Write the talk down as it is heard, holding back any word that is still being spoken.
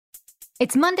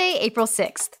It's Monday, April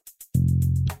 6th.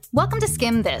 Welcome to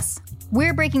Skim This.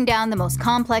 We're breaking down the most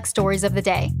complex stories of the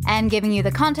day and giving you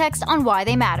the context on why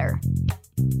they matter.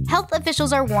 Health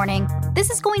officials are warning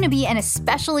this is going to be an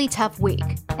especially tough week.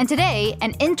 And today,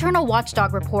 an internal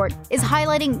watchdog report is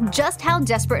highlighting just how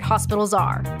desperate hospitals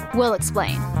are. We'll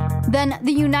explain. Then,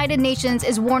 the United Nations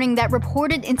is warning that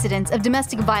reported incidents of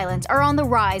domestic violence are on the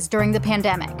rise during the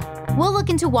pandemic. We'll look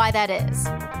into why that is.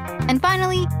 And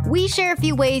finally, we share a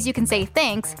few ways you can say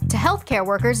thanks to healthcare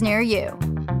workers near you.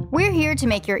 We're here to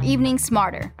make your evening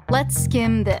smarter. Let's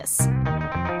skim this.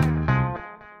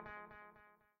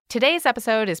 Today's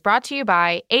episode is brought to you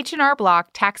by H&R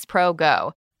Block Tax Pro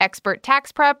Go, expert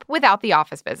tax prep without the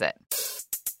office visit.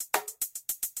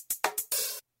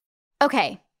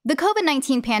 Okay, the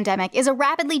COVID-19 pandemic is a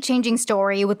rapidly changing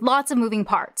story with lots of moving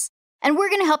parts, and we're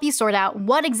going to help you sort out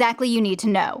what exactly you need to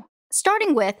know,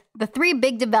 starting with the three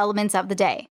big developments of the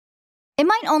day. It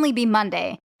might only be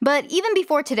Monday, but even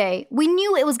before today, we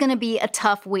knew it was going to be a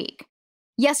tough week.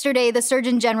 Yesterday, the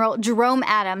Surgeon General Jerome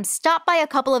Adams stopped by a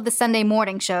couple of the Sunday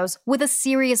morning shows with a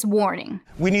serious warning.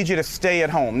 We need you to stay at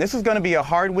home. This is going to be a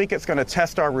hard week. It's going to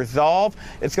test our resolve.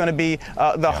 It's going to be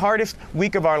the hardest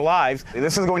week of our lives.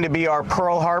 This is going to be our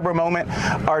Pearl Harbor moment,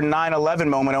 our 9/11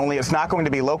 moment, only it's not going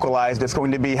to be localized. It's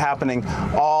going to be happening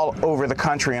all over the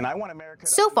country. And I want America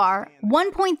to... So far,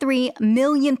 1.3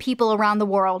 million people around the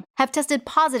world have tested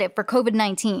positive for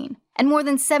COVID-19, and more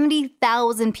than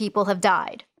 70,000 people have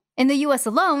died. In the US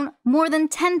alone, more than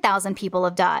 10,000 people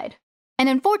have died. And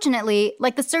unfortunately,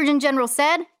 like the Surgeon General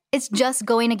said, it's just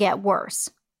going to get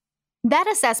worse. That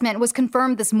assessment was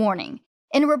confirmed this morning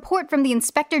in a report from the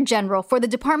Inspector General for the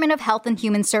Department of Health and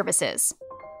Human Services.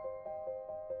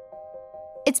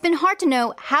 It's been hard to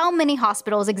know how many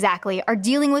hospitals exactly are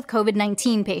dealing with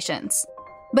COVID-19 patients.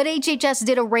 But HHS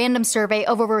did a random survey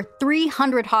of over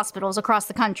 300 hospitals across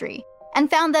the country, and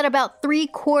found that about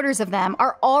 3/4 of them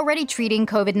are already treating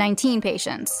COVID-19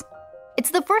 patients.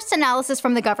 It's the first analysis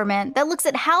from the government that looks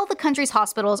at how the country's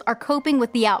hospitals are coping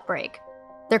with the outbreak.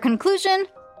 Their conclusion?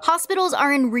 Hospitals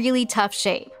are in really tough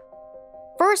shape.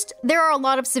 First, there are a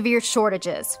lot of severe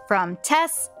shortages, from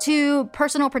tests to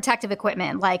personal protective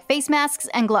equipment like face masks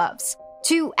and gloves,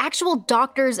 to actual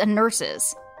doctors and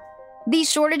nurses. These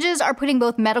shortages are putting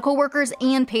both medical workers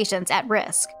and patients at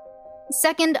risk.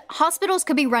 Second, hospitals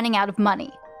could be running out of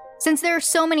money, since there are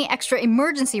so many extra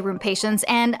emergency room patients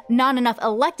and not enough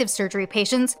elective surgery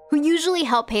patients who usually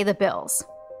help pay the bills.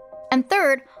 And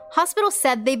third, hospitals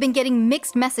said they've been getting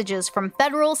mixed messages from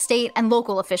federal, state, and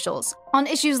local officials on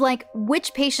issues like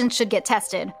which patients should get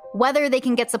tested, whether they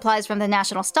can get supplies from the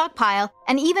national stockpile,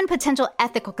 and even potential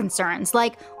ethical concerns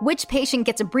like which patient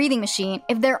gets a breathing machine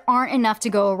if there aren't enough to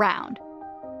go around.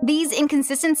 These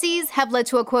inconsistencies have led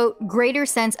to a, quote, greater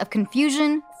sense of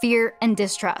confusion, fear, and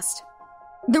distrust.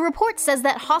 The report says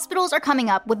that hospitals are coming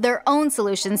up with their own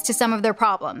solutions to some of their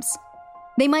problems.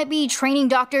 They might be training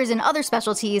doctors in other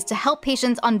specialties to help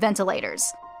patients on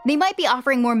ventilators. They might be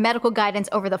offering more medical guidance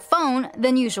over the phone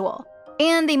than usual.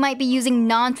 And they might be using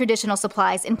non-traditional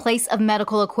supplies in place of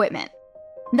medical equipment.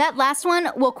 That last one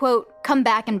will, quote, come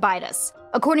back and bite us,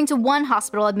 according to one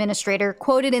hospital administrator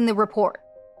quoted in the report.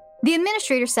 The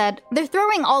administrator said they're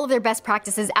throwing all of their best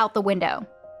practices out the window.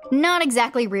 Not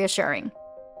exactly reassuring.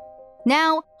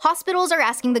 Now, hospitals are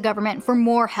asking the government for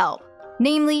more help,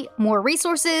 namely more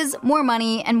resources, more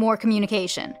money, and more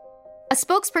communication. A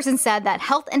spokesperson said that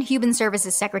Health and Human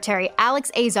Services Secretary Alex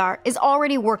Azar is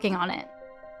already working on it.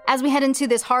 As we head into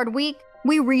this hard week,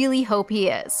 we really hope he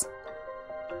is.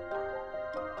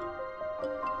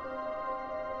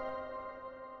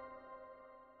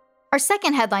 Our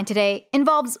second headline today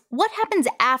involves what happens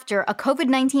after a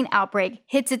COVID-19 outbreak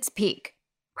hits its peak.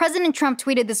 President Trump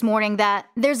tweeted this morning that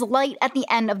there's light at the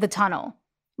end of the tunnel.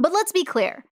 But let's be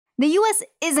clear, the US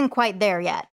isn't quite there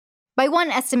yet. By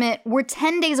one estimate, we're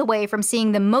 10 days away from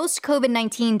seeing the most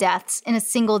COVID-19 deaths in a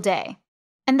single day.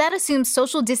 And that assumes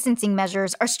social distancing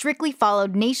measures are strictly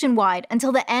followed nationwide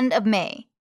until the end of May.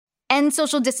 End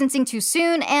social distancing too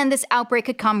soon, and this outbreak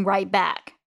could come right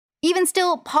back. Even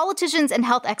still, politicians and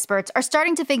health experts are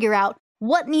starting to figure out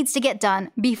what needs to get done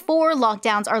before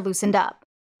lockdowns are loosened up.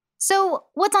 So,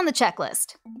 what's on the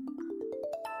checklist?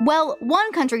 Well,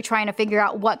 one country trying to figure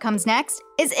out what comes next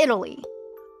is Italy.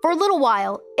 For a little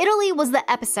while, Italy was the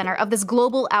epicenter of this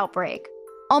global outbreak.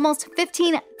 Almost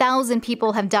 15,000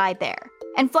 people have died there,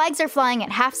 and flags are flying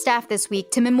at half-staff this week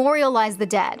to memorialize the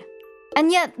dead.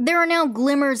 And yet, there are now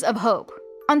glimmers of hope.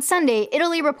 On Sunday,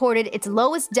 Italy reported its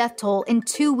lowest death toll in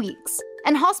 2 weeks,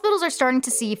 and hospitals are starting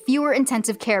to see fewer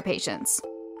intensive care patients.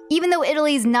 Even though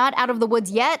Italy's not out of the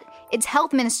woods yet, its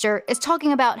health minister is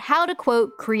talking about how to,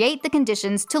 quote, create the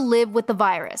conditions to live with the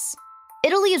virus.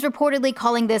 Italy is reportedly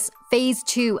calling this phase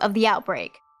 2 of the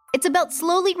outbreak. It's about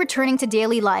slowly returning to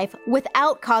daily life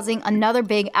without causing another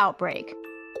big outbreak.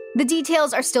 The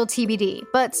details are still TBD,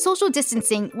 but social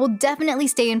distancing will definitely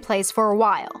stay in place for a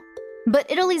while. But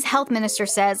Italy's health minister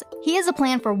says he has a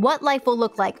plan for what life will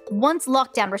look like once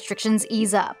lockdown restrictions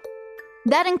ease up.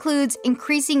 That includes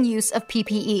increasing use of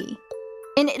PPE.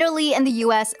 In Italy and the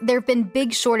US, there have been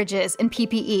big shortages in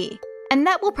PPE, and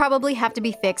that will probably have to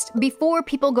be fixed before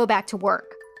people go back to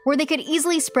work, where they could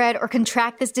easily spread or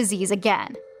contract this disease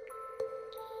again.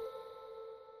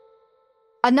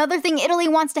 Another thing Italy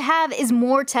wants to have is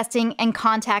more testing and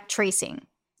contact tracing.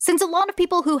 Since a lot of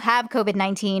people who have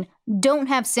COVID-19 don't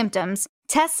have symptoms,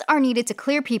 tests are needed to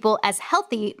clear people as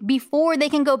healthy before they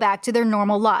can go back to their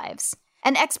normal lives.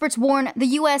 And experts warn the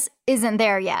US isn't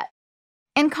there yet.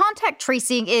 And contact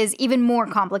tracing is even more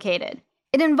complicated.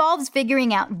 It involves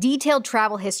figuring out detailed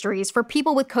travel histories for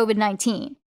people with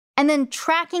COVID-19, and then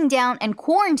tracking down and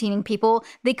quarantining people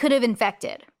they could have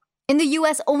infected. In the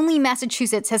US, only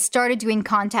Massachusetts has started doing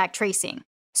contact tracing,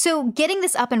 so getting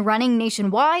this up and running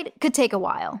nationwide could take a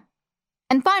while.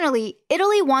 And finally,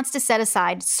 Italy wants to set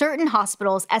aside certain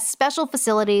hospitals as special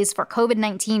facilities for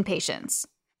COVID-19 patients.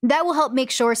 That will help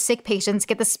make sure sick patients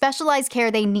get the specialized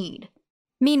care they need.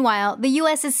 Meanwhile, the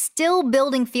US is still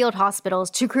building field hospitals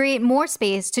to create more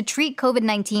space to treat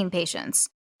COVID-19 patients.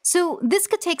 So this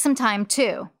could take some time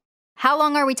too. How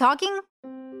long are we talking?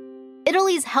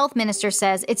 Italy's health minister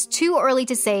says it's too early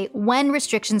to say when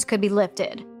restrictions could be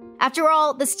lifted. After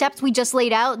all, the steps we just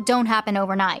laid out don't happen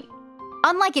overnight.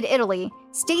 Unlike in Italy,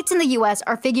 states in the US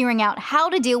are figuring out how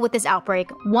to deal with this outbreak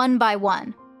one by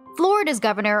one. Florida's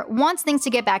governor wants things to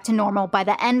get back to normal by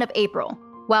the end of April,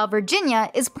 while Virginia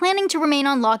is planning to remain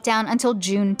on lockdown until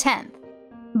June 10th.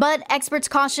 But experts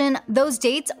caution those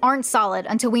dates aren't solid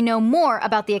until we know more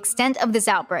about the extent of this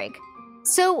outbreak.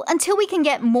 So until we can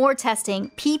get more testing,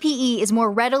 PPE is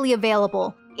more readily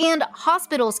available, and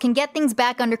hospitals can get things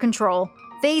back under control,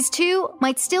 phase 2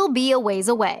 might still be a ways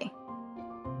away.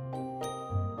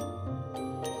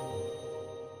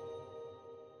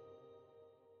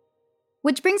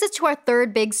 Which brings us to our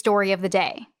third big story of the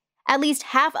day. At least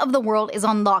half of the world is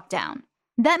on lockdown.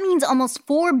 That means almost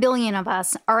 4 billion of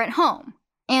us are at home.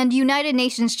 And United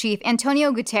Nations Chief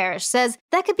Antonio Guterres says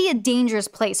that could be a dangerous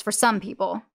place for some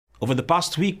people. Over the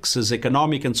past weeks, as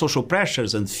economic and social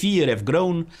pressures and fear have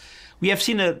grown, we have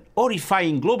seen a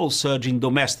horrifying global surge in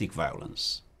domestic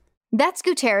violence. That's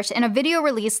Guterres in a video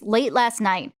released late last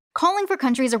night, calling for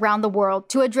countries around the world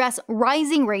to address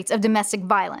rising rates of domestic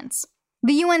violence.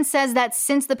 The UN says that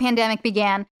since the pandemic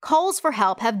began, calls for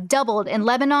help have doubled in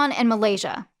Lebanon and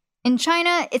Malaysia. In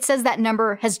China, it says that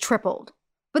number has tripled.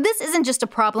 But this isn't just a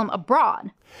problem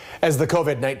abroad. As the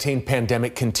COVID-19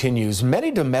 pandemic continues,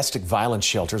 many domestic violence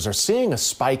shelters are seeing a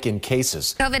spike in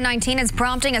cases. COVID-19 is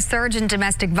prompting a surge in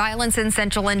domestic violence in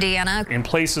central Indiana. In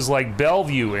places like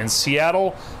Bellevue and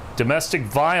Seattle, domestic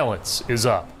violence is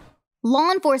up.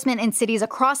 Law enforcement in cities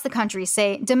across the country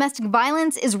say domestic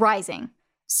violence is rising.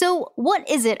 So what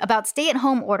is it about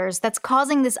stay-at-home orders that's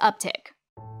causing this uptick?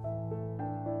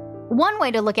 One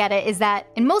way to look at it is that,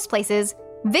 in most places,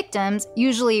 victims,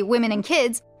 usually women and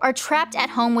kids, are trapped at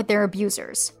home with their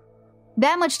abusers.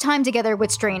 That much time together would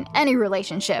strain any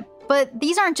relationship, but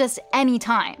these aren't just any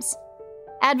times.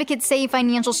 Advocates say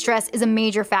financial stress is a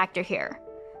major factor here.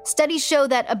 Studies show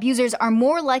that abusers are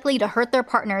more likely to hurt their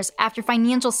partners after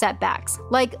financial setbacks,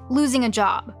 like losing a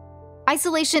job.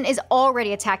 Isolation is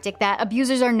already a tactic that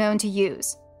abusers are known to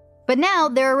use. But now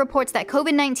there are reports that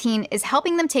COVID-19 is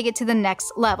helping them take it to the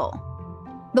next level.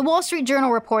 The Wall Street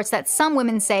Journal reports that some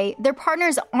women say their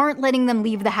partners aren't letting them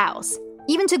leave the house,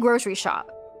 even to grocery shop.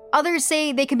 Others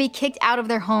say they could be kicked out of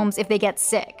their homes if they get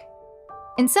sick.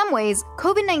 In some ways,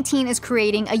 COVID-19 is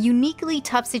creating a uniquely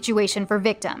tough situation for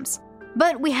victims.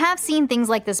 But we have seen things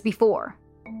like this before.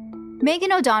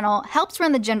 Megan O'Donnell helps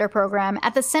run the gender program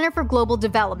at the Center for Global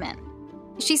Development.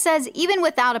 She says even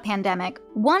without a pandemic,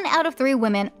 1 out of 3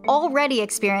 women already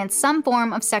experience some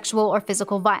form of sexual or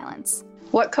physical violence.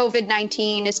 What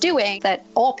COVID-19 is doing, that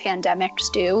all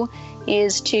pandemics do,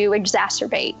 is to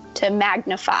exacerbate, to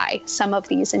magnify some of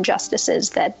these injustices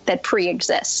that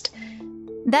pre-exist.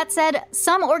 That said,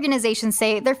 some organizations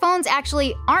say their phones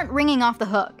actually aren't ringing off the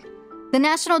hook. The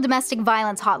National Domestic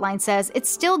Violence Hotline says it's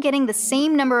still getting the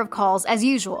same number of calls as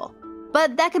usual,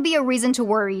 but that could be a reason to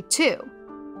worry too.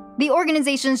 The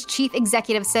organization's chief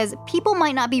executive says people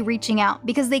might not be reaching out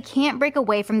because they can't break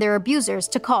away from their abusers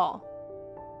to call.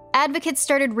 Advocates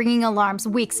started ringing alarms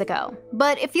weeks ago,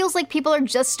 but it feels like people are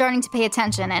just starting to pay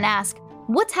attention and ask,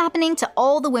 What's happening to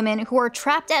all the women who are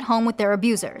trapped at home with their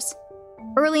abusers?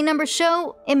 Early numbers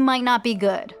show it might not be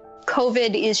good.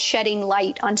 COVID is shedding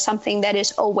light on something that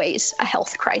is always a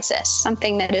health crisis,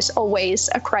 something that is always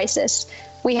a crisis.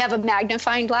 We have a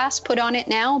magnifying glass put on it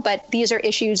now, but these are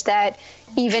issues that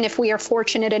even if we are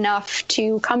fortunate enough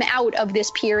to come out of this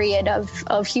period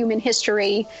of human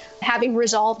history having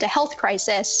resolved a health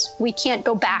crisis, we can't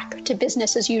go back to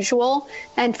business as usual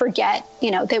and forget,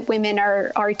 that women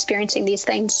are experiencing these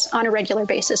things on a regular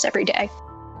basis every day.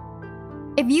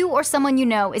 If you or someone you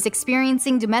know is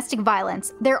experiencing domestic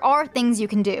violence, there are things you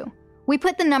can do. We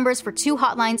put the numbers for 2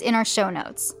 hotlines in our show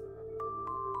notes.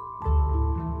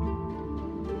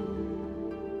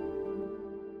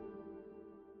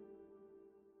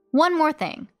 One more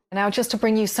thing. Now, just to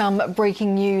bring you some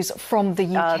breaking news from the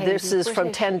UK. This is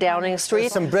from 10 Downing Street.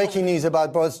 There's some breaking news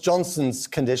about Boris Johnson's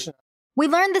condition. We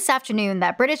learned this afternoon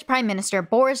that British Prime Minister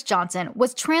Boris Johnson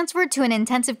was transferred to an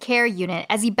intensive care unit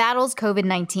as he battles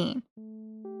COVID-19.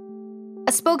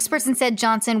 A spokesperson said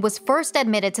Johnson was first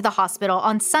admitted to the hospital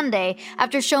on Sunday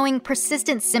after showing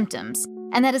persistent symptoms,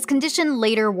 and that his condition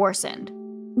later worsened.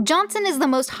 Johnson is the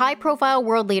most high-profile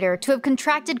world leader to have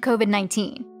contracted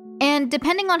COVID-19. And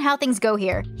depending on how things go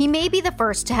here, he may be the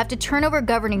first to have to turn over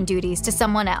governing duties to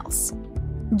someone else.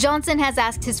 Johnson has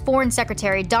asked his Foreign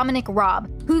Secretary, Dominic Raab,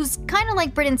 who's kind of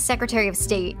like Britain's Secretary of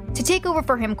State, to take over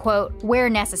for him, quote, where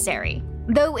necessary.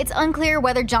 Though it's unclear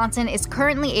whether Johnson is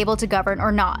currently able to govern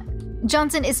or not.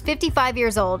 Johnson is 55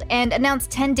 years old and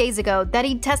announced 10 days ago that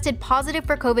he tested positive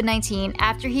for COVID-19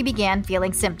 after he began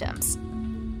feeling symptoms.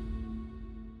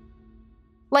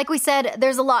 Like we said,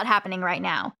 there's a lot happening right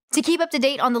now. To keep up to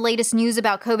date on the latest news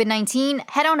about COVID-19,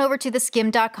 head on over to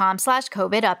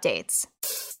theskim.com/COVID updates.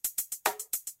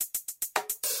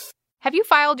 Have you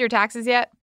filed your taxes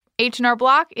yet? H&R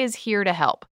Block is here to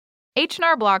help.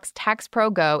 H&R Block's Tax Pro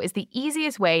Go is the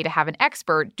easiest way to have an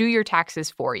expert do your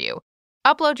taxes for you.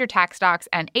 Upload your tax docs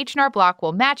and H&R Block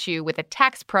will match you with a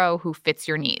tax pro who fits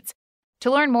your needs.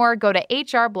 To learn more, go to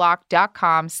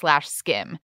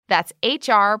hrblock.com/skim. That's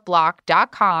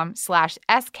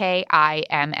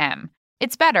hrblock.com/SKIMM.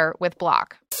 It's better with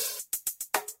Block.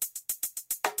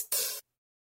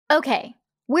 Okay,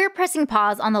 we're pressing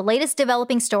pause on the latest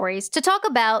developing stories to talk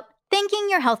about thanking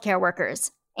your healthcare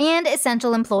workers and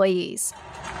essential employees.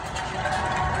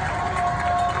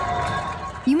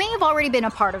 You may have already been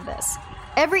a part of this.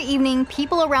 Every evening,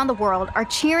 people around the world are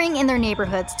cheering in their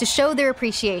neighborhoods to show their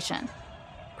appreciation.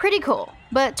 Pretty cool,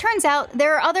 but turns out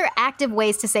there are other active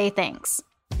ways to say thanks.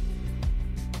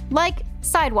 Like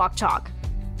sidewalk chalk.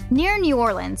 Near New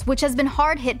Orleans, which has been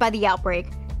hard hit by the outbreak,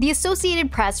 the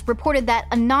Associated Press reported that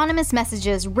anonymous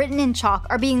messages written in chalk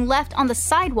are being left on the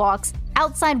sidewalks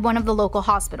outside one of the local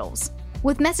hospitals,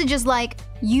 with messages like,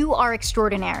 "You are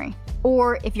extraordinary,"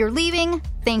 or "If you're leaving,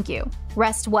 thank you.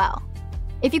 Rest well."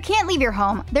 If you can't leave your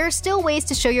home, there are still ways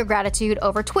to show your gratitude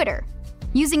over Twitter,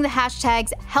 using the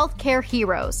hashtags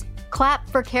HealthcareHeroes, Clap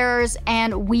for Carers,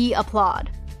 and We Applaud.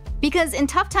 Because in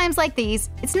tough times like these,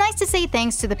 it's nice to say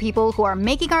thanks to the people who are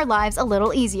making our lives a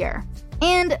little easier.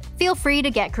 And feel free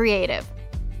to get creative.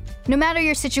 No matter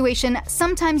your situation,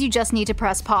 sometimes you just need to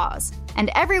press pause. And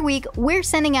every week, we're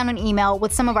sending out an email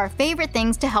with some of our favorite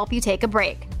things to help you take a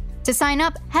break. To sign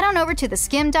up, head on over to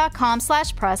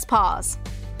theskim.com/presspause.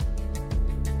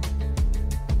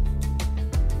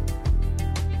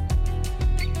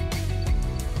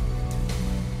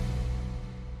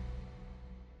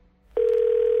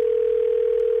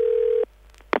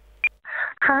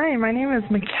 Hi, my name is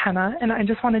McKenna, and I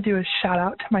just want to do a shout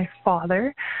out to my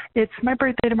father. It's my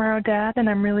birthday tomorrow, Dad, and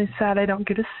I'm really sad I don't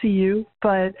get to see you,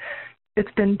 but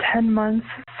it's been 10 months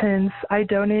since I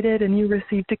donated and you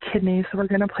received a kidney, so we're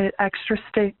going to play it extra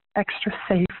safe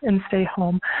and stay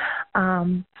home.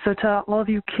 So to all of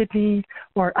you kidney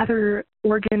or other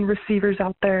organ receivers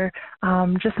out there,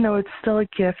 just know it's still a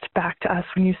gift back to us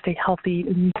when you stay healthy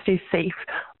and you stay safe,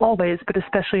 always, but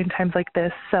especially in times like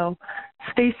this. So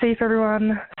stay safe,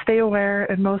 everyone, stay aware,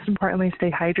 and most importantly,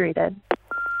 stay hydrated.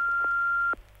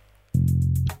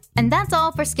 And that's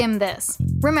all for Skim This.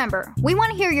 Remember, we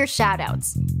want to hear your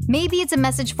shout-outs. Maybe it's a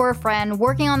message for a friend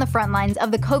working on the front lines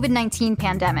of the COVID-19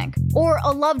 pandemic, or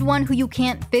a loved one who you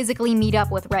can't physically meet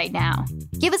up with right now.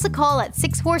 Give us a call at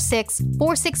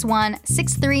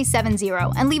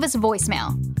 646-461-6370 and leave us a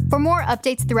voicemail. For more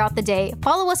updates throughout the day,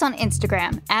 follow us on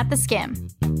Instagram @TheSkim.